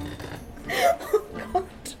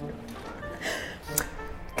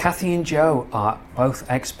 Kathy and Joe are both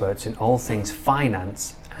experts in all things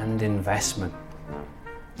finance and investment.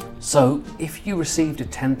 So, if you received a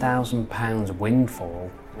 £10,000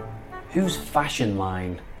 windfall, whose fashion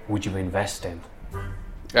line would you invest in?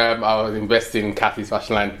 I would invest in Kathy's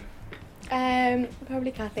fashion line.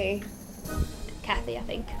 Probably Kathy. Kathy, I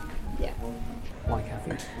think. Yeah. Why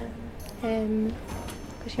Kathy?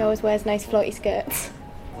 Because she always wears nice floaty skirts.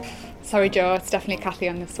 Sorry, Jo, it's definitely Kathy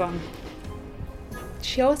on this one.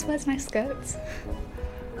 She always wears nice skirts.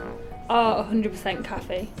 Oh, 100%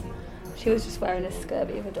 Kathy. She was just wearing a skirt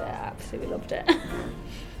the other day. I absolutely loved it.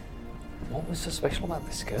 What was so special about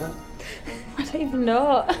this skirt? I don't even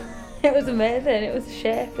know. It was amazing. It was a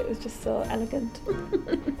shape. It was just so elegant.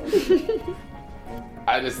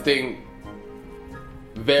 I just think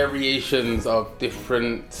variations of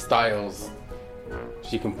different styles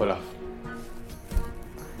she can pull off.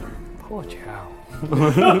 Poor Joe. No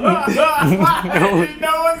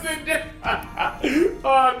one's in there.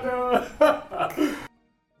 Oh no.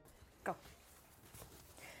 Go.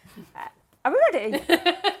 Are we ready?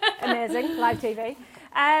 Amazing, live TV.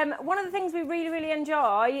 One of the things we really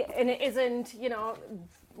enjoy, and it isn't,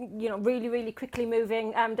 really quickly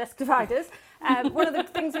moving desk dividers. One of the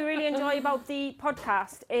things we really enjoy about the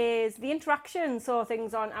podcast is the interaction. So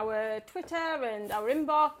things on our Twitter and our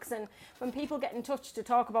inbox, and when people get in touch to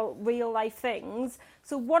talk about real life things.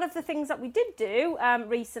 So one of the things that we did do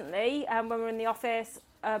recently, when we were in the office,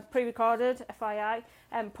 pre-recorded, FYI,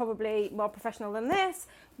 probably more professional than this,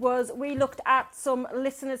 was we looked at some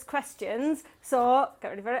listeners' questions. So get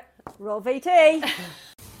ready for it. Roll VT.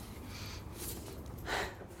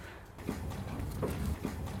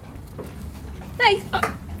 Nice.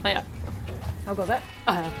 Oh yeah. I'll go there.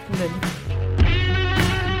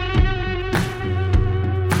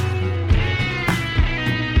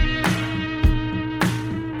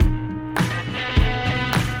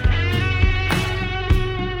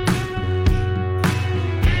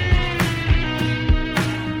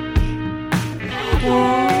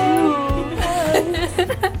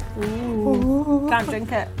 Can't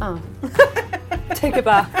drink it. Oh. Take it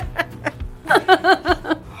back.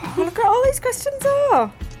 Oh, look at all these questions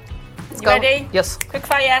are. You ready? Yes. Quick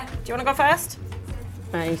fire. Do you want to go first?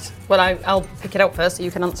 Right. Well, I'll pick it out first so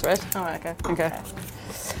you can answer it. Oh, okay. Okay.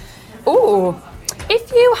 Ooh.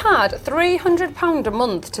 If you had £300 a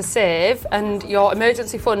month to save and your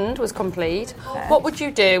emergency fund was complete, what would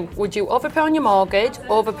you do? Would you overpay on your mortgage,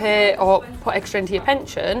 overpay or put extra into your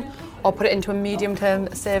pension, or put it into a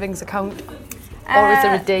medium-term savings account? Or is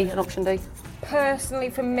there a D, an option D? Personally,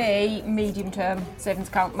 for me, medium-term savings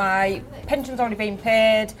account. My pension's already been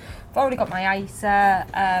paid. I've already got my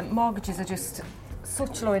ISA. Mortgages are just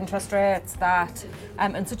such low interest rates that,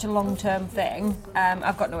 and such a long-term thing.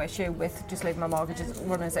 I've got no issue with just leaving my mortgages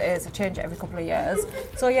run as it is. I change it every couple of years.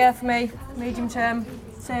 So yeah, for me, medium-term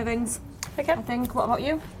savings. Okay. I think. What about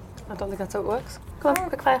you? I don't think that's how it works. Go on,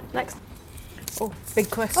 quick fire. Next. Oh, big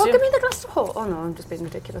question. Oh, give me the glass of hot. Oh no, I'm just being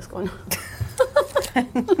ridiculous. Go on.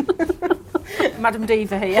 Madam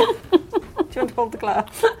Diva here. Do you want to hold the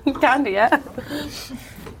glass? Candy, yeah.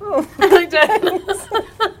 Oh.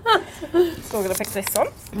 So we're going to pick this one.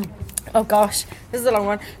 Oh gosh, this is a long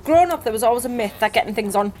one. Growing up, there was always a myth that getting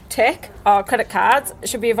things on tick or credit cards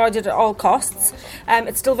should be avoided at all costs.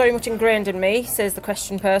 It's still very much ingrained in me, says the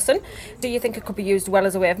question person. Do you think it could be used well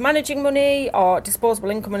as a way of managing money or disposable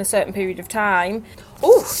income in a certain period of time?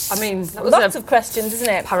 Oh, I mean, that was Lots of questions, isn't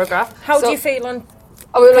it? paragraph. How do you feel on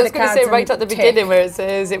I was credit going to say cards right and at the tick? beginning where it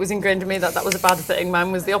says it was ingrained in me that was a bad thing.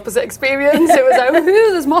 Mine was the opposite experience. It was like,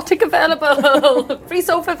 ooh, there's more tick available. Free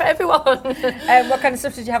sofa for everyone. What kind of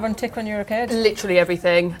stuff did you have on tick when you were a kid? Literally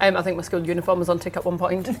everything. I think my school uniform was on tick at one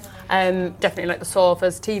point. Definitely like the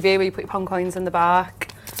sofas, TV where you put your pound coins in the back.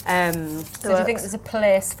 So do you think there's a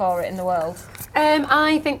place for it in the world?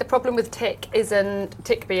 I think the problem with tick isn't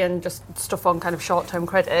tick being just stuff on kind of short-term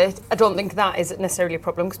credit. I don't think that is necessarily a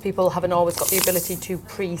problem because people haven't always got the ability to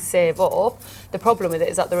pre-save up. The problem with it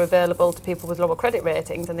is that they're available to people with lower credit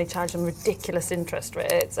ratings and they charge them ridiculous interest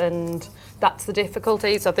rates, and that's the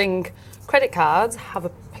difficulty. So I think credit cards have a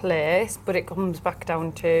place, but it comes back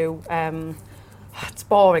down to it's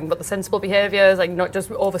boring, but the sensible behaviours, like not just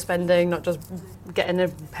overspending, not just getting a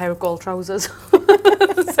pair of gold trousers.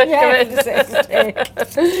 Fair It's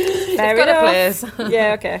got a place.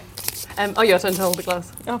 Yeah, okay. Your turn to hold the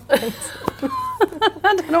glass. Oh, thanks.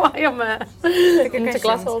 I don't know why I'm into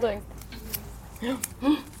glass holding.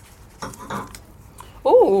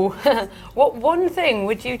 Ooh, what one thing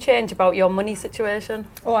would you change about your money situation?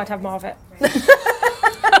 Oh, I'd have more of it.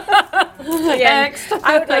 Next.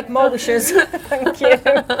 I would like more wishes. Thank you.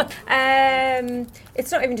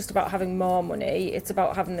 It's not even just about having more money, it's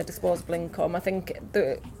about having the disposable income. I think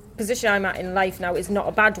the position I'm at in life now is not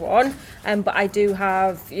a bad one, but I do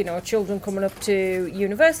have, children coming up to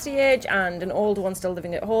university age and an older one still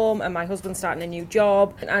living at home, and my husband's starting a new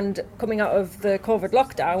job, and coming out of the COVID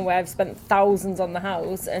lockdown where I've spent thousands on the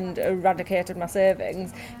house and eradicated my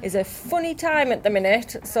savings is a funny time at the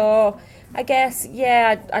minute. So I guess,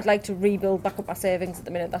 I'd like to rebuild back up my savings at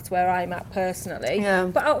the minute. That's where I'm at personally. Yeah.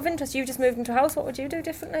 But out of interest, you just moved into a house. What would you do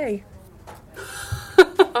differently?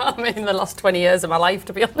 I mean, the last 20 years of my life,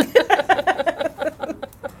 to be honest.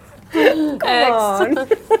 Come on.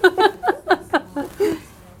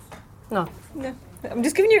 No. I'm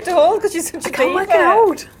just giving you it to hold because you're such a diva. Can't work it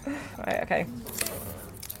out. Right, okay.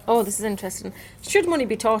 Oh, this is interesting. Should money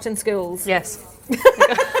be taught in schools? Yes.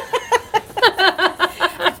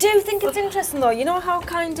 I do think it's interesting though. You know how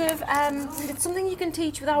kind of it's something you can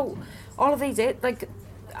teach without all of these.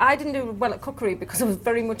 I didn't do well at cookery because I was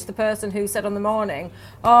very much the person who said on the morning,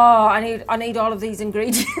 "Oh, I need all of these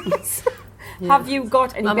ingredients." Yeah. Have you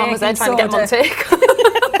got any? My mum was baking there trying to get them on tick.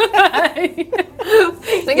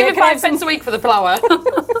 They give you 5 cents a week for the flour.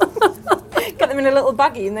 Get them in a little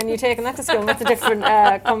baggie and then you're taking that to school. That's a different,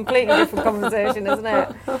 completely different conversation, isn't it?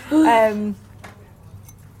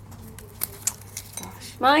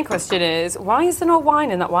 My question is, why is there no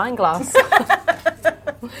wine in that wine glass?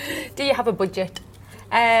 Do you have a budget?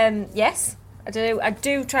 Yes, I do. I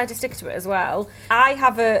do try to stick to it as well. I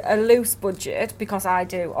have a loose budget because I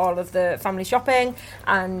do all of the family shopping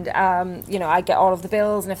and, I get all of the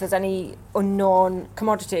bills, and if there's any unknown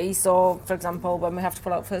commodities, so for example, when we have to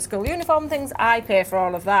pull out for school uniform things, I pay for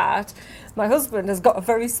all of that. My husband has got a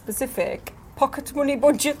very specific pocket money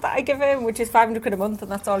budget that I give him, which is 500 quid a month,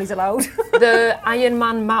 and that's all he's allowed. The Iron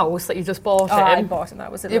Man mouse that you just bought him. I bought him.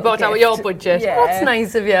 That was a You bought out your budget. Yeah. That's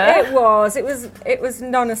nice of you. It was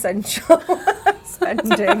non-essential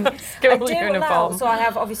spending. School I do uniform. allow, so I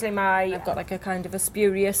have obviously I've got like a kind of a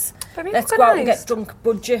spurious Very let's go out and organised. get drunk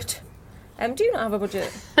budget. Do you not have a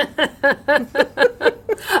budget? I've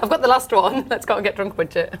got the last one. Let's go and get drunk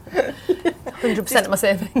budget. 100% of my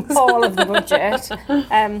savings. All of the budget.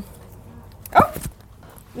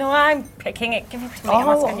 No, I'm picking it. Give me a minute. I'm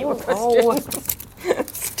asking you a question.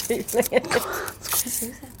 Stealing it.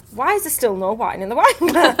 Why is there still no wine in the wine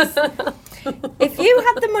glass? If you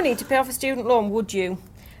had the money to pay off a student loan, would you?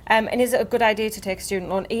 And is it a good idea to take a student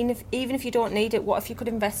loan? Even if you don't need it, what if you could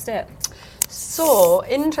invest it? So,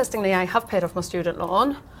 interestingly, I have paid off my student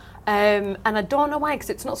loan. And I don't know why, because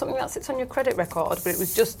it's not something that sits on your credit record, but it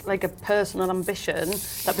was just like a personal ambition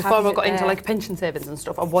that before I got into like pension savings and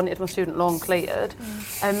stuff, I wanted my student loan cleared.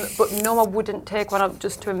 But no, I wouldn't take one out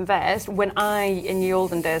just to invest. When I, in the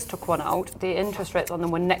olden days, took one out, the interest rates on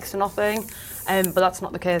them were next to nothing. But that's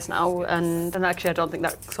not the case now, and actually I don't think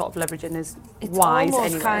that sort of leveraging is wise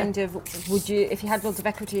almost anyway. kind of, would you, if you had loads of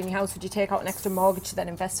equity in your house, would you take out an extra mortgage to then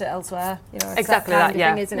invest it elsewhere? It's Exactly that kind that,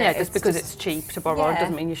 of thing, isn't it? Yeah, just because it's cheap to borrow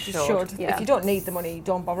doesn't mean you should. Yeah. If you don't need the money,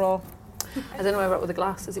 don't borrow. I don't know where we're at with the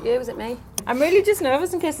glass. Is it you? Is it me? I'm really just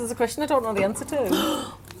nervous in case there's a question I don't know the answer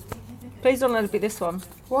to. Please don't let it be this one.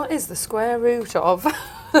 What is the square root of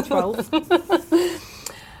 12?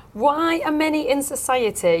 Why are many in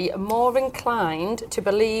society more inclined to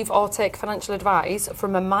believe or take financial advice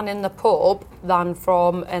from a man in the pub than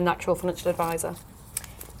from an actual financial advisor?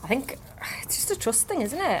 I think it's just a trust thing,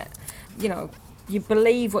 isn't it? You know, you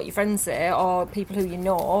believe what your friends say or people who you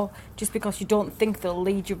know just because you don't think they'll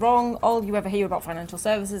lead you wrong. All you ever hear about financial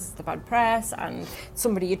services is the bad press and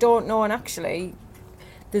somebody you don't know, and actually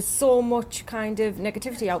there's so much kind of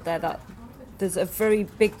negativity out there that there's a very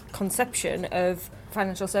big conception of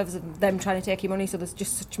financial services and them trying to take your money, so there's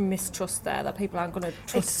just such mistrust there that people aren't going to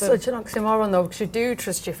trust them. It's such an oxymoron though, because you do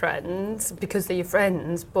trust your friends because they're your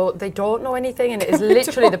friends, but they don't know anything, and it is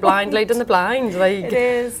literally the blind leading the blind. Like, it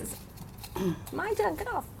is. My turn, get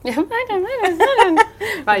off. Yeah, my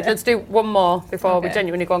turn. Right, let's do one more before we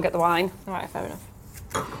genuinely go and get the wine. All right, fair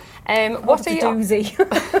enough. What are your doozy?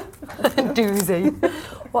 Doozy.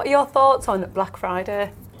 What are your thoughts on Black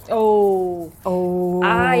Friday? Oh,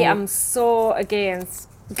 I am so against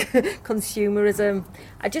consumerism.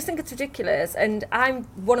 I just think it's ridiculous, and I'm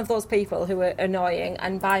one of those people who are annoying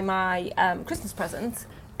and buy my Christmas presents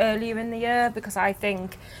earlier in the year, because I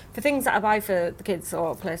think for things that I buy for the kids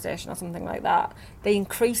or PlayStation or something like that, they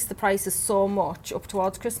increase the prices so much up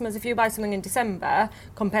towards Christmas. If you buy something in December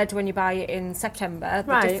compared to when you buy it in September,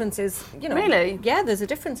 the difference is, you know, really? Yeah, there's a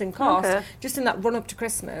difference in cost. Okay. Just in that run up to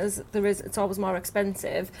Christmas, it's always more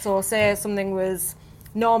expensive. So say something was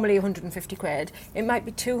normally 150 quid, it might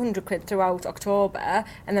be 200 quid throughout October,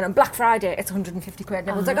 and then on Black Friday it's 150 quid, and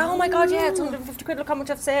everyone's like, oh my god, yeah, it's 150 quid, look how much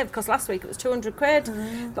I've saved, because last week it was 200 quid,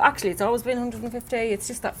 but actually it's always been 150. It's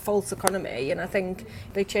just that false economy, and I think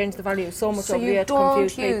they change the value so much over the year to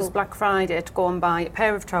confuse people. So you don't use Black Friday to go and buy a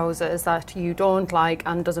pair of trousers that you don't like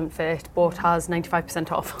and doesn't fit, but has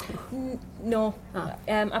 95% off? No,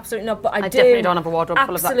 absolutely not, but I definitely don't have a wardrobe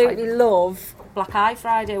full of that type. Absolutely love Black Eye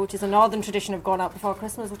Friday, which is a northern tradition of going out before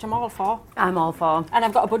Christmas, which I'm all for. I'm all for. And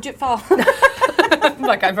I've got a budget for.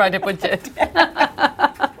 Black Eye Friday budget.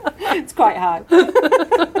 It's quite high. Do you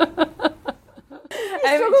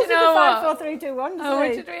know what? 5, 4, 3, 2, 1. How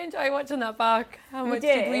much did we enjoy watching that back? How much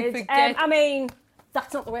did we forget? I mean,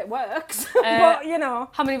 that's not the way it works, but you know.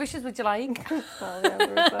 How many wishes would you like? Well,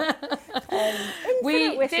 yeah,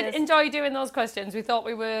 we wishes. did enjoy doing those questions. We thought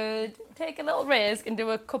we would take a little risk and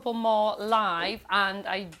do a couple more live, and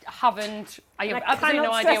I have absolutely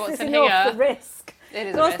no idea what's in here. The risk. It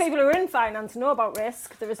is Those people who are in finance know about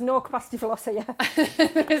risk. There is no capacity for loss here.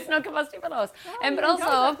 There is no capacity for loss. But also,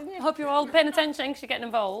 I hope you're all paying attention because you're getting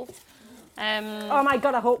involved. Oh my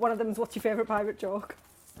god, I hope one of them is what's your favourite pirate joke?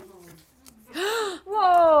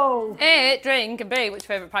 Whoa! A, drink, and B, what's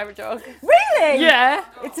your favourite pirate joke? Really? Yeah.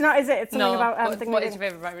 It's not, is it? It's something about... what is your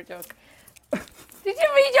favourite pirate joke? Did you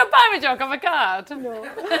read your pirate joke on a card? No.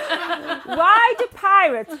 Why do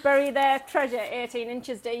pirates bury their treasure 18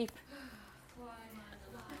 inches deep?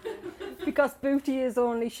 Because booty is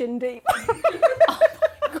only shin deep. Oh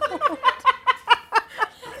my god.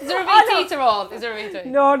 Is there a VT to roll? Is there a VT?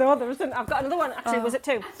 No, there isn't. I've got another one. Actually, was it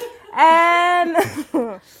 2?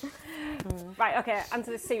 Right, okay,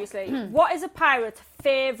 answer this seriously. What is a pirate's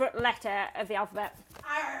favourite letter of the alphabet?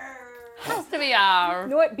 R. Has to be R.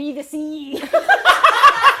 No, it be the C.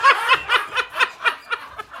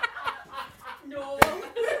 No.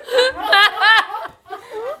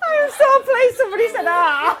 I'm so pleased somebody said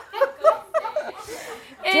R.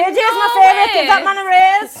 JJ's my favourite. Give that man a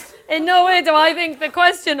raise. In no way do I think the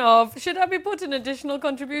question of should I be putting additional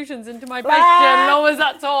contributions into my question lowers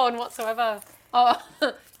that tone whatsoever. Oh,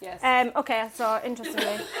 yes. Okay, so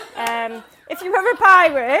interestingly, if you were a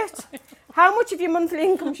pirate, how much of your monthly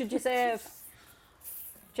income should you save?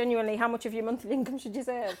 Genuinely, how much of your monthly income should you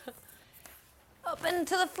save? Up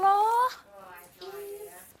into the floor. 20%?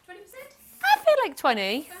 I feel like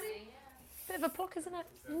 20. Bit of a pluck, isn't it?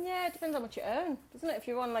 Yeah, it depends how much you earn, doesn't it? If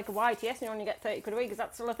you're on like a YTS and you only get 30 quid a week, is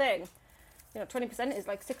that still a thing? You know, 20% is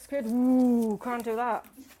like 6 quid. Ooh, can't do that.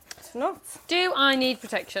 It's nuts. Do I need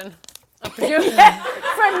protection? I presume. Yeah,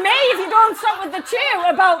 from me, if you don't stop with the chew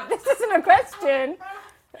about this isn't a question.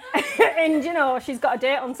 And you know, she's got a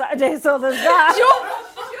date on Saturday, so there's that.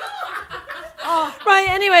 Oh. Right,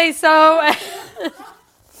 anyway, so...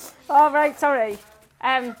 All right, sorry.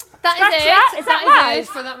 That is it. Is that live? It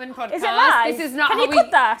for that Min podcast. Is it live? This is not Can how you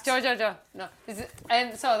cut that? Joe. No.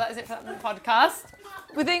 So that is it for that Min podcast.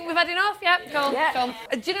 We think we've had enough? Yep, go on.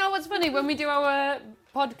 Do you know what's funny? When we do our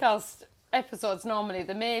podcast episodes normally,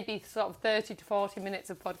 there may be sort of 30 to 40 minutes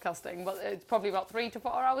of podcasting, but it's probably about 3 to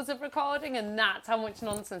 4 hours of recording, and that's how much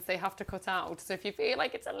nonsense they have to cut out. So if you feel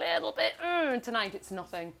like it's a little bit tonight, it's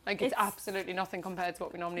nothing. Like it's absolutely nothing compared to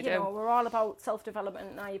what we normally do. We're all about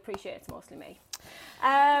self-development, and I appreciate it's mostly me. So,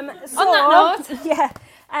 on that note,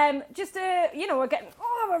 just we're getting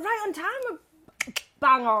we're right on time. We're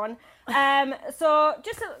bang on. So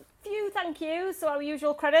just a few thank yous. So our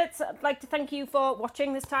usual credits. I'd like to thank you for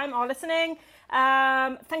watching this time or listening.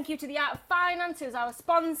 Thank you to the Art of Finance, who's our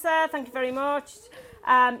sponsor. Thank you very much.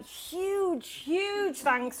 Huge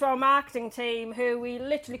thanks to our marketing team, who we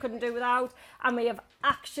literally couldn't do without, and we have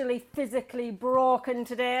actually physically broken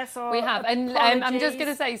today. So we have, and I'm just going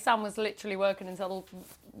to say, Sam was literally working until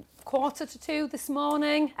 1:45 this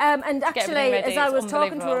morning. And actually, as I was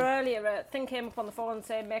talking to her earlier, a thing came up on the phone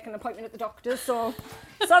saying make an appointment at the doctor's. So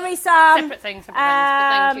sorry, Sam. Separate things, but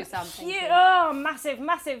thank you, Sam. Thank you. Oh, massive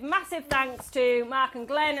thanks to Mark and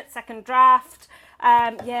Glenn at Second Draft.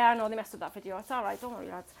 I know they messed up that video. It's all right, don't worry,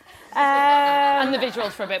 lads. And the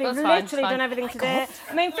visuals for a bit, but they've that's literally fine. done everything today.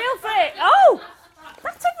 I mean, feel free. Oh,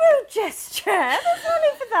 that's a rude gesture. There's no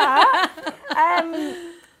need for that.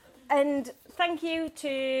 And thank you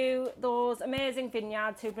to those amazing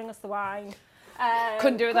vineyards who bring us the wine.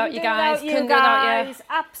 Couldn't do it without you guys. Couldn't do without you.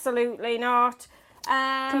 Absolutely not.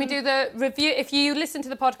 Can we do the review? If you listen to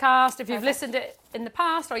the podcast, if you've listened to it in the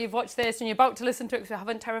past, or you've watched this and you're about to listen to it because we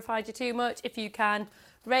haven't terrified you too much, if you can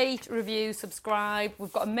rate, review, subscribe.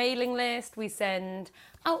 We've got a mailing list. We send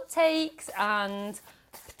outtakes and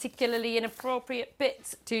particularly inappropriate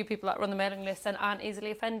bits to people that run the mailing list and aren't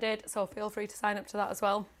easily offended. So feel free to sign up to that as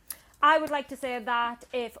well. I would like to say that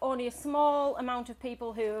if only a small amount of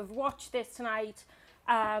people who have watched this tonight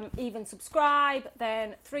even subscribe,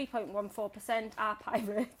 then 3.14% are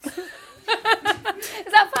pirates.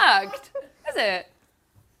 Is that fact? Is it?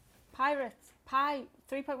 Pirates.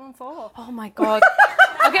 3.14. Oh my God.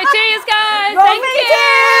 Okay, cheers, guys. Thank you.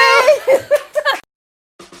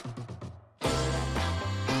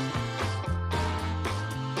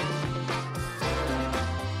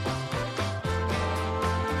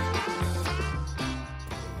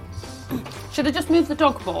 Should I just move the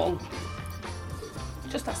dog ball?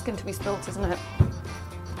 Just asking to be spilt, isn't it?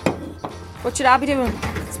 What should I be doing?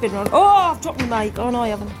 Spin round. Oh, I've dropped my mic. Oh no, I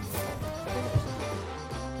haven't.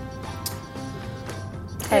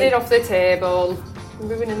 Get it off the table. I'm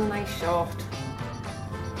ruining the nice shot.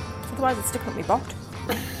 Otherwise it's sticking up my bot.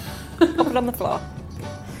 Pop it on the floor.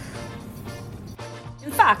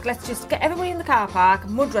 In fact, let's just get everybody in the car park,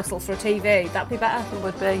 mud wrestle for a TV. That'd be better. It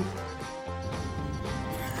would be.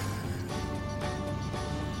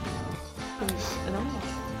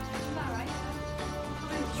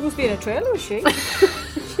 She must be in a trailer, is she?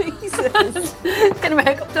 Jesus. Get her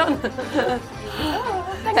makeup done.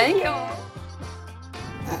 Thank you.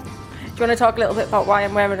 Do you want to talk a little bit about why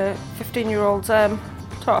I'm wearing a 15-year-old's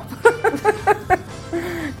top?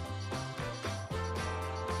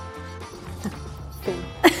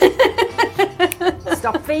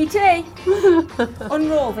 Stop VT.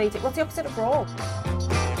 Unroll VT. What's the opposite of roll?